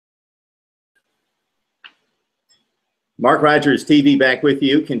Mark Rogers TV back with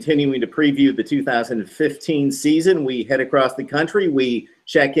you, continuing to preview the 2015 season. We head across the country. We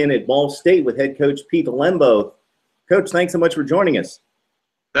check in at Ball State with head coach Pete Lembo. Coach, thanks so much for joining us.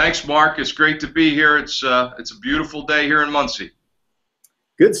 Thanks, Mark. It's great to be here. It's a beautiful day here in Muncie.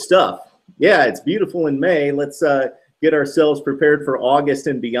 Good stuff. Yeah, it's beautiful in May. Let's get ourselves prepared for August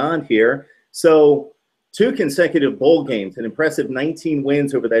and beyond here. So 2 consecutive bowl games, an impressive 19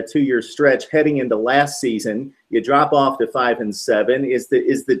 wins over that 2-year stretch heading into last season. You drop off to 5-7. Is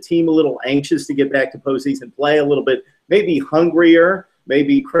the team a little anxious to get back to postseason play, a little bit maybe hungrier,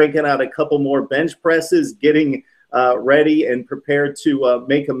 maybe cranking out a couple more bench presses, getting ready and prepared to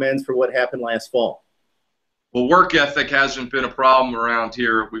make amends for what happened last fall? Well, work ethic hasn't been a problem around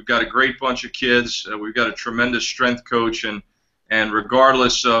here. We've got a great bunch of kids. We've got a tremendous strength coach, and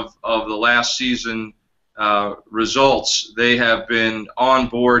regardless of the last season results, they have been on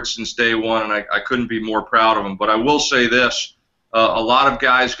board since day one, and I couldn't be more proud of them. But I will say this, a lot of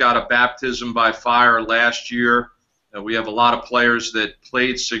guys got a baptism by fire last year. We have a lot of players that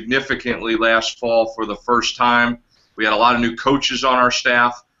played significantly last fall for the first time. We had a lot of new coaches on our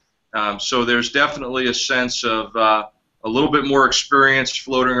staff. So there's definitely a sense of a little bit more experience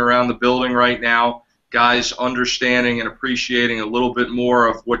floating around the building right now. Guys understanding and appreciating a little bit more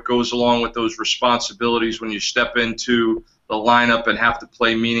of what goes along with those responsibilities when you step into the lineup and have to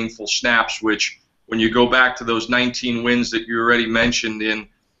play meaningful snaps, which when you go back to those 19 wins that you already mentioned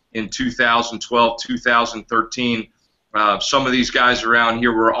in 2012, 2013, some of these guys around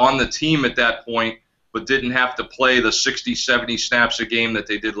here were on the team at that point but didn't have to play the 60, 70 snaps a game that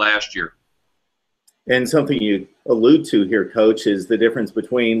they did last year. And something you allude to here, Coach, is the difference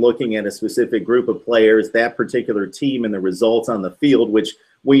between looking at a specific group of players, that particular team, and the results on the field, which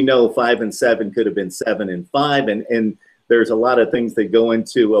we know 5-7 could have been 7-5, and there's a lot of things that go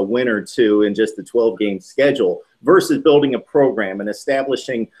into a win or two in just a 12-game schedule, versus building a program and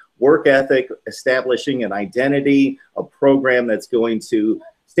establishing work ethic, establishing an identity, a program that's going to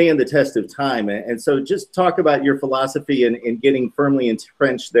stand the test of time. And so just talk about your philosophy in getting firmly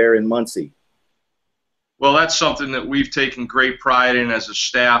entrenched there in Muncie. Well, that's something that we've taken great pride in as a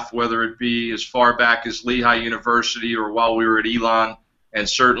staff, whether it be as far back as Lehigh University or while we were at Elon, and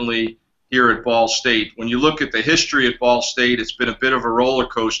certainly here at Ball State. When you look at the history at Ball State, it's been a bit of a roller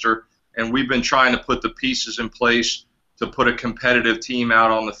coaster, and we've been trying to put the pieces in place to put a competitive team out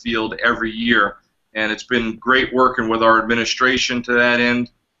on the field every year. And it's been great working with our administration to that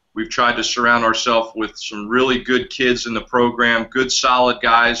end. We've tried to surround ourselves with some really good kids in the program, good solid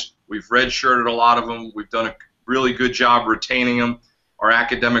guys. We've redshirted a lot of them. We've done a really good job retaining them. Our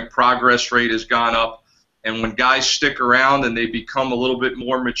academic progress rate has gone up. And when guys stick around and they become a little bit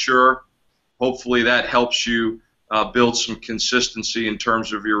more mature, hopefully that helps you build some consistency in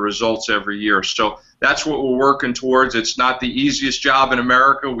terms of your results every year. So that's what we're working towards. It's not the easiest job in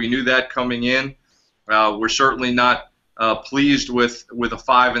America. We knew that coming in. We're certainly not pleased with a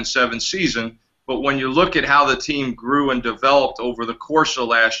 5-7 season. But when you look at how the team grew and developed over the course of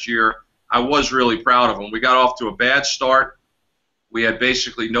last year, I was really proud of them. We got off to a bad start. We had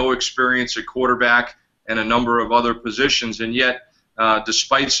basically no experience at quarterback and a number of other positions, and yet,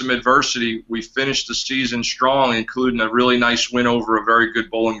 despite some adversity, we finished the season strong, including a really nice win over a very good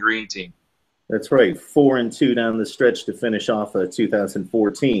Bowling Green team. That's right, 4-2 down the stretch to finish off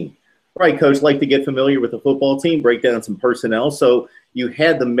 2014. All right, Coach, like to get familiar with the football team, break down some personnel. So you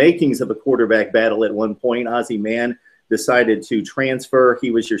had the makings of a quarterback battle at one point. Ozzie Mann decided to transfer.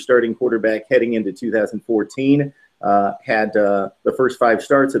 He was your starting quarterback heading into 2014, had the first 5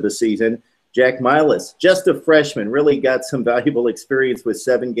 starts of the season. Jack Milas, just a freshman, really got some valuable experience with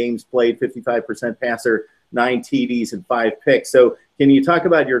 7 games played, 55% passer, 9 TDs, and 5 picks. So can you talk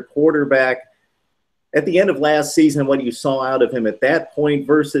about your quarterback at the end of last season, what you saw out of him at that point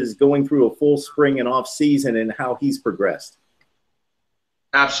versus going through a full spring and off season, and how he's progressed?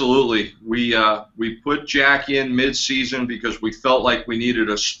 Absolutely. We put Jack in mid-season because we felt like we needed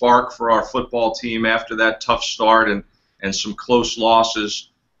a spark for our football team after that tough start and some close losses.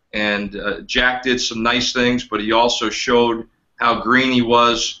 And Jack did some nice things, but he also showed how green he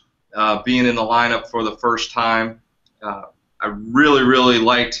was being in the lineup for the first time. I really, really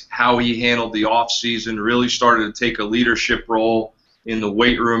liked how he handled the off-season, really started to take a leadership role in the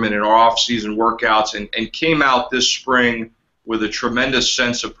weight room and in our off-season workouts, and came out this spring with a tremendous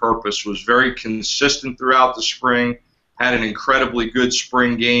sense of purpose, was very consistent throughout the spring, had an incredibly good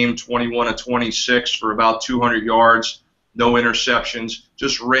spring game, 21-26 for about 200 yards, no interceptions,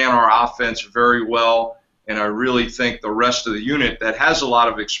 just ran our offense very well, and I really think the rest of the unit that has a lot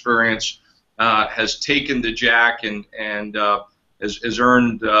of experience has taken to Jack and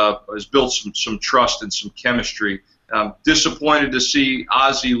has built some trust and some chemistry. Disappointed to see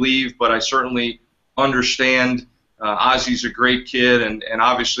Ozzie leave, but I certainly understand. Ozzie's a great kid, and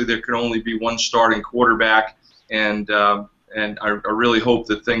obviously there can only be one starting quarterback, and I really hope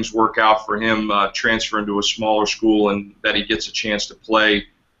that things work out for him transferring to a smaller school and that he gets a chance to play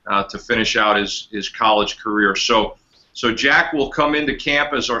to finish out his college career. So Jack will come into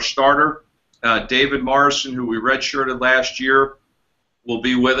camp as our starter. David Morrison, who we redshirted last year, will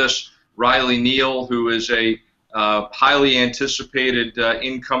be with us. Riley Neal, who is a highly anticipated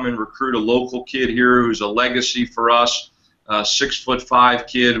incoming recruit, a local kid here who's a legacy for us. 6'5"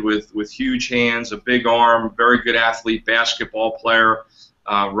 kid with huge hands, a big arm, very good athlete, basketball player.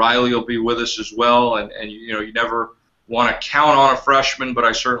 Riley will be with us as well, and you never want to count on a freshman, but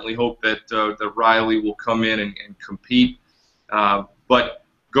I certainly hope that Riley will come in and compete. But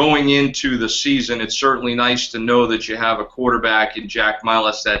going into the season, it's certainly nice to know that you have a quarterback in Jack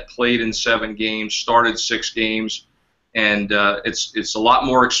Milas that played in 7 games, started 6 games, and it's a lot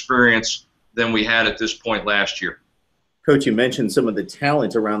more experience than we had at this point last year. Coach, you mentioned some of the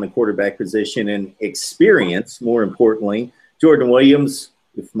talent around the quarterback position and experience, more importantly. Jordan Williams,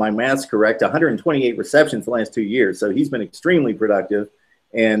 if my math's correct, 128 receptions the last 2 years, so he's been extremely productive.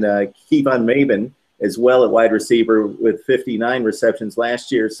 And Kevonn Mabon as well at wide receiver with 59 receptions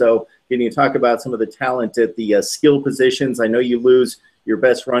last year. So can you talk about some of the talent at the skill positions? I know you lose your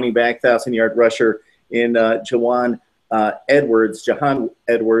best running back, 1,000-yard rusher in Jahan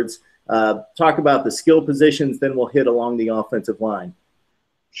Edwards. Talk about the skill positions, then we'll hit along the offensive line.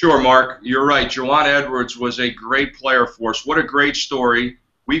 Sure, Mark. You're right. Jahan Edwards was a great player for us. What a great story.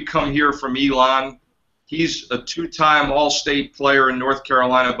 We come here from Elon. He's a 2-time All-State player in North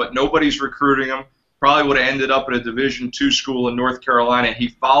Carolina, but nobody's recruiting him. Probably would have ended up at a Division II school in North Carolina. He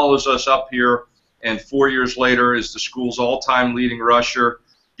follows us up here, and 4 years later is the school's all-time leading rusher,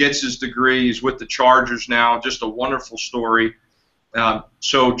 gets his degree. He's with the Chargers now. Just a wonderful story.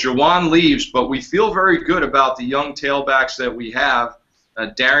 So Jahan leaves, but we feel very good about the young tailbacks that we have.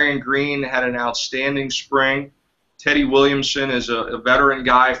 Darian Green had an outstanding spring. Teddy Williamson is a veteran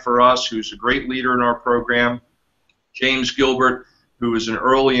guy for us who's a great leader in our program. James Gilbert, who is an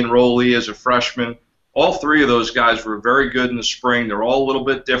early enrollee as a freshman. All 3 of those guys were very good in the spring. They're all a little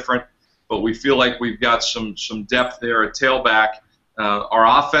bit different, but we feel like we've got some depth there at tailback.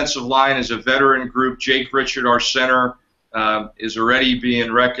 Our offensive line is a veteran group. Jake Richard, our center, is already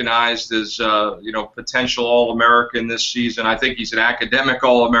being recognized as potential All-American this season. I think he's an academic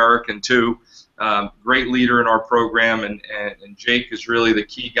All-American too. Great leader in our program, and Jake is really the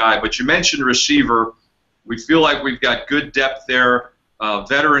key guy. But you mentioned receiver. We feel like we've got good depth there,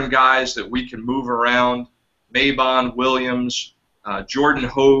 veteran guys that we can move around. Mabon, Williams, Jordan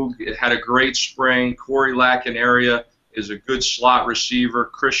Hogue had a great spring. Corey Lacanaria is a good slot receiver.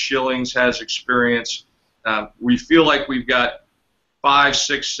 Chris Schillings has experience. We feel like we've got 5,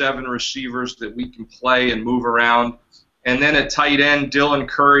 6, 7 receivers that we can play and move around. And then at tight end, Dylan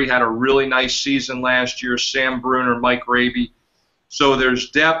Curry had a really nice season last year. Sam Bruner, Mike Raby. So there's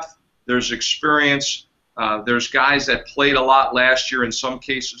depth, there's experience. There's guys that played a lot last year, in some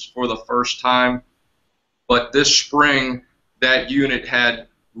cases for the first time. But this spring, that unit had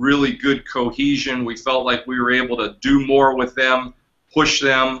really good cohesion. We felt like we were able to do more with them, push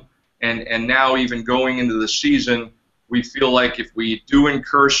them. And now even going into the season, we feel like if we do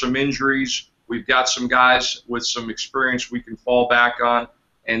incur some injuries, we've got some guys with some experience we can fall back on.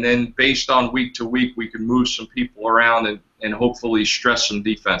 And then based on week to week, we can move some people around and hopefully stress some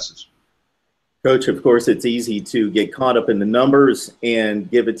defenses. Coach, of course, it's easy to get caught up in the numbers and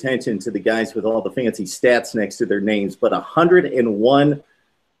give attention to the guys with all the fancy stats next to their names. But 101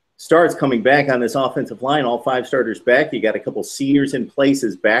 starts coming back on this offensive line, all 5 starters back. You got a couple seniors in place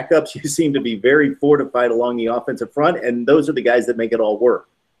as backups. You seem to be very fortified along the offensive front, and those are the guys that make it all work.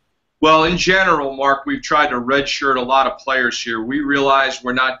 Well, in general, Mark, we've tried to redshirt a lot of players here. We realize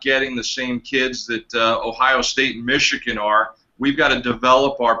we're not getting the same kids that Ohio State and Michigan are. We've got to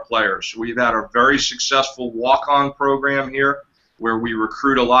develop our players. We've had a very successful walk-on program here where we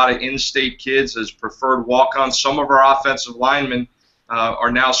recruit a lot of in-state kids as preferred walk-ons. Some of our offensive linemen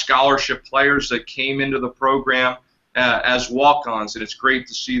are now scholarship players that came into the program as walk-ons, and it's great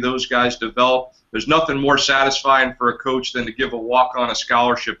to see those guys develop. There's nothing more satisfying for a coach than to give a walk-on a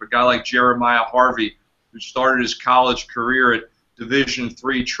scholarship. A guy like Jeremiah Harvey, who started his college career at Division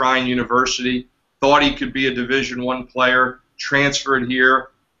III Trine University, thought he could be a Division I player, transferred here,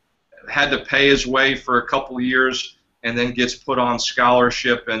 had to pay his way for a couple of years, and then gets put on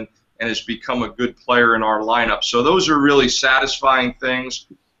scholarship and has become a good player in our lineup. So those are really satisfying things,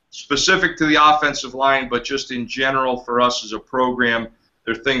 specific to the offensive line, but just in general for us as a program.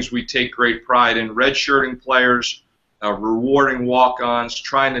 They're things we take great pride in. Redshirting players, rewarding walk-ons,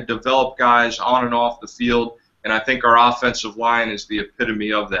 trying to develop guys on and off the field, and I think our offensive line is the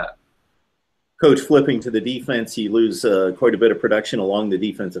epitome of that. Coach, flipping to the defense, you lose quite a bit of production along the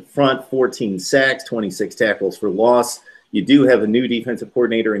defensive front, 14 sacks, 26 tackles for loss. You do have a new defensive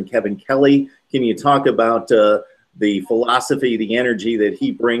coordinator in Kevin Kelly. Can you talk about the philosophy, the energy that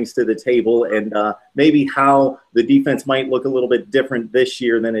he brings to the table, and maybe how the defense might look a little bit different this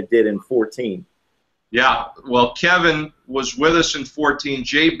year than it did in 14? Yeah, well, Kevin was with us in 14.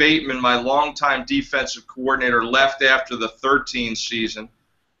 Jay Bateman, my longtime defensive coordinator, left after the 13 season.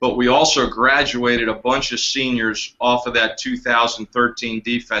 But we also graduated a bunch of seniors off of that 2013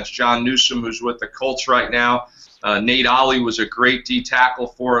 defense. John Newsom, who's with the Colts right now. Nate Ollie was a great D tackle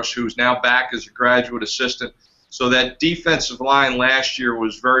for us, who's now back as a graduate assistant. So that defensive line last year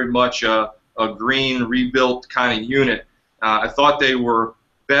was very much a green, rebuilt kind of unit. I thought they were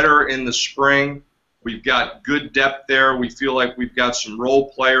better in the spring. We've got good depth there. We feel like we've got some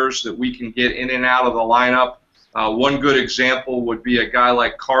role players that we can get in and out of the lineup. One good example would be a guy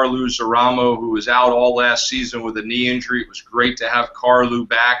like Carlu Zaramo, who was out all last season with a knee injury. It was great to have Carlu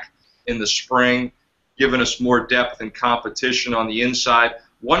back in the spring, giving us more depth and competition on the inside.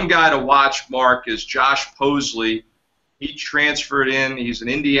 One guy to watch, Mark, is Josh Posley. He transferred in. He's an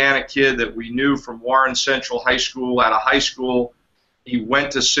Indiana kid that we knew from Warren Central High School. Out of high school, he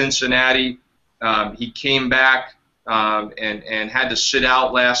went to Cincinnati. He came back and had to sit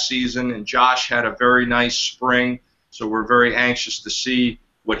out last season, and Josh had a very nice spring, so we're very anxious to see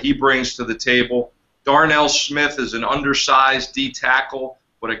what he brings to the table. Darnell Smith is an undersized D tackle,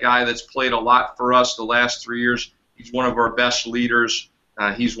 but a guy that's played a lot for us the last 3 years. He's one of our best leaders.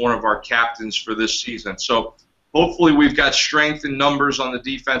 He's one of our captains for this season. So hopefully we've got strength in numbers on the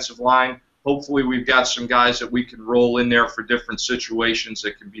defensive line. Hopefully we've got some guys that we can roll in there for different situations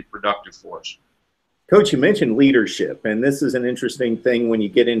that can be productive for us. Coach, you mentioned leadership, and this is an interesting thing when you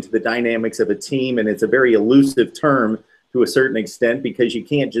get into the dynamics of a team, and it's a very elusive term to a certain extent because you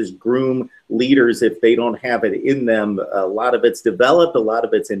can't just groom leaders if they don't have it in them. A lot of it's developed, a lot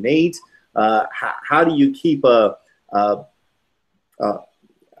of it's innate. How do you keep a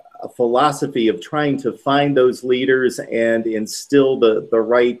philosophy of trying to find those leaders and instill the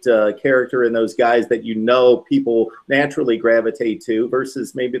right character in those guys that you know people naturally gravitate to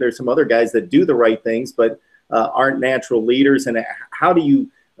versus maybe there's some other guys that do the right things but aren't natural leaders? And how do you,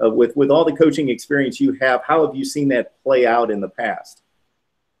 with all the coaching experience you have, how have you seen that play out in the past?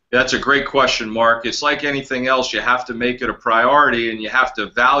 That's a great question, Mark. It's like anything else. You have to make it a priority and you have to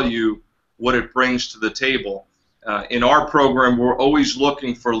value what it brings to the table. In our program, we're always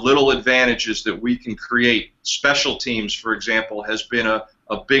looking for little advantages that we can create. Special teams, for example, has been a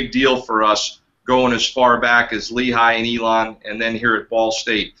big deal for us going as far back as Lehigh and Elon and then here at Ball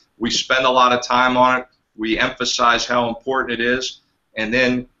State. We spend a lot of time on it. We emphasize how important it is, and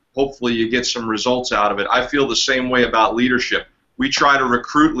then hopefully you get some results out of it. I feel the same way about leadership. We try to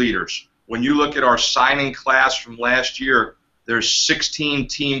recruit leaders. When you look at our signing class from last year, there's 16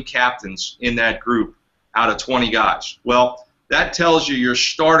 team captains in that group out of 20 guys. Well, that tells you you're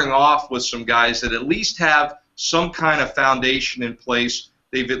starting off with some guys that at least have some kind of foundation in place.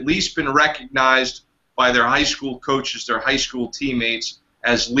 They've at least been recognized by their high school coaches, their high school teammates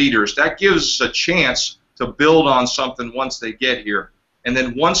as leaders. That gives us a chance to build on something once they get here. And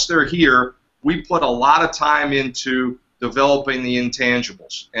then once they're here, we put a lot of time into developing the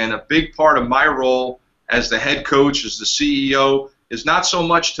intangibles. And a big part of my role as the head coach, as the CEO, is not so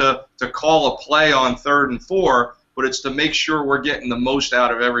much to call a play on 3rd and 4, but it's to make sure we're getting the most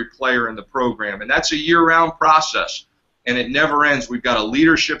out of every player in the program. And that's a year-round process, and it never ends. We've got a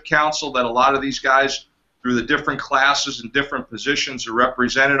leadership council that a lot of these guys through the different classes and different positions are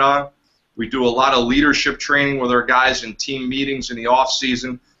represented on. We do a lot of leadership training with our guys in team meetings in the off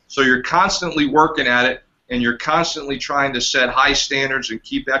season. So you're constantly working at it, and you're constantly trying to set high standards and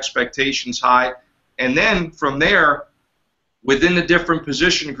keep expectations high. And then from there, within the different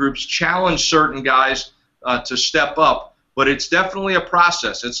position groups, challenge certain guys to step up. But it's definitely a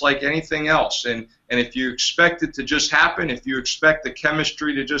process. It's like anything else. And if you expect it to just happen, if you expect the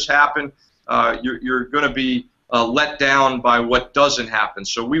chemistry to just happen, you're going to be let down by what doesn't happen.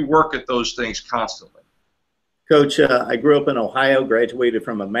 So we work at those things constantly. Coach, I grew up in Ohio, graduated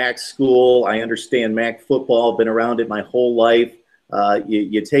from a MAC school. I understand MAC football, been around it my whole life.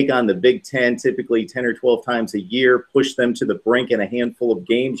 You take on the Big Ten typically 10 or 12 times a year, push them to the brink in a handful of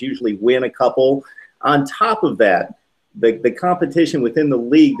games, usually win a couple. On top of that, the competition within the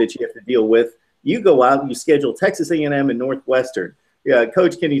league that you have to deal with, you go out and you schedule Texas A&M and Northwestern.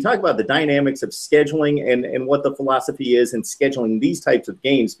 Coach, can you talk about the dynamics of scheduling and what the philosophy is in scheduling these types of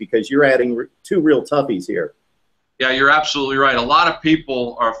games, because you're adding two real toughies here? Yeah, you're absolutely right. A lot of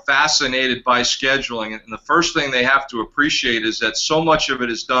people are fascinated by scheduling, and the first thing they have to appreciate is that so much of it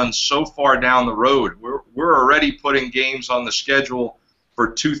is done so far down the road. We're already putting games on the schedule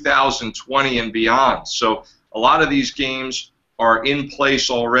for 2020 and beyond. So a lot of these games are in place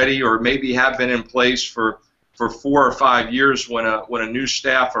already, or maybe have been in place for 4 or 5 years when a new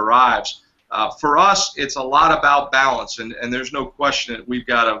staff arrives. For us, it's a lot about balance, and there's no question that we've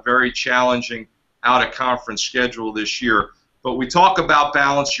got a very challenging out-of-conference schedule this year. But we talk about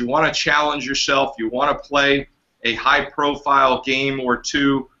balance. You want to challenge yourself. You want to play a high-profile game or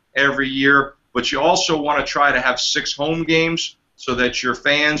two every year, but you also want to try to have 6 home games so that your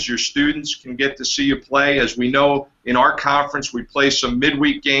fans, your students can get to see you play. As we know, in our conference, we play some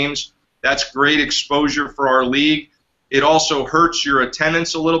midweek games. That's great exposure for our league. It also hurts your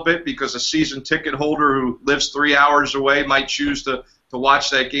attendance a little bit because a season ticket holder who lives 3 hours away might choose to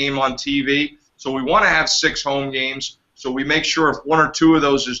watch that game on TV. So we want to have 6 home games, so we make sure if 1 or 2 of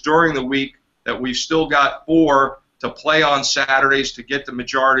those is during the week that we've still got 4 to play on Saturdays to get the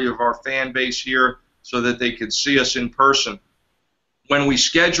majority of our fan base here so that they can see us in person. When we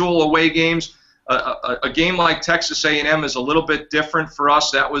schedule away games, a game like Texas A&M is a little bit different for us.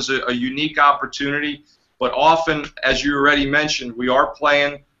 That was a unique opportunity, but often, as you already mentioned, we are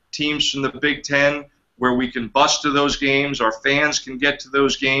playing teams from the Big Ten where we can bust to those games. Our fans can get to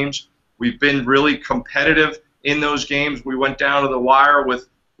those games. We've been really competitive in those games. We went down to the wire with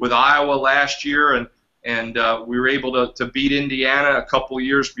Iowa last year, and we were able to beat Indiana a couple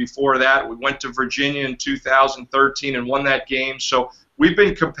years before that. We went to Virginia in 2013 and won that game. So we've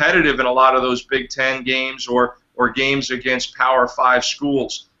been competitive in a lot of those Big Ten games or games against Power 5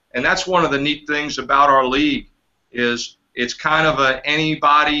 schools. And that's one of the neat things about our league is it's kind of a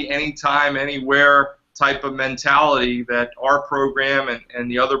anybody, anytime, anywhere type of mentality that our program and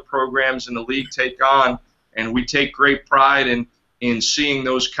the other programs in the league take on, and we take great pride in seeing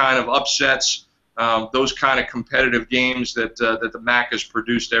those kind of upsets, those kind of competitive games that the MAC has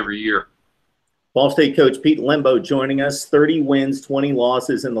produced every year. Ball State coach Pete Lembo joining us. 30 wins, 20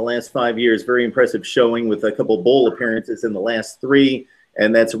 losses in the last 5 years. Very impressive showing with a couple bowl appearances in the last 3,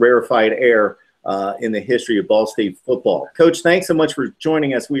 and that's rarefied air in the history of Ball State football. Coach, thanks so much for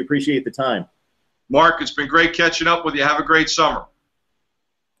joining us. We appreciate the time. Mark, it's been great catching up with you. Have a great summer.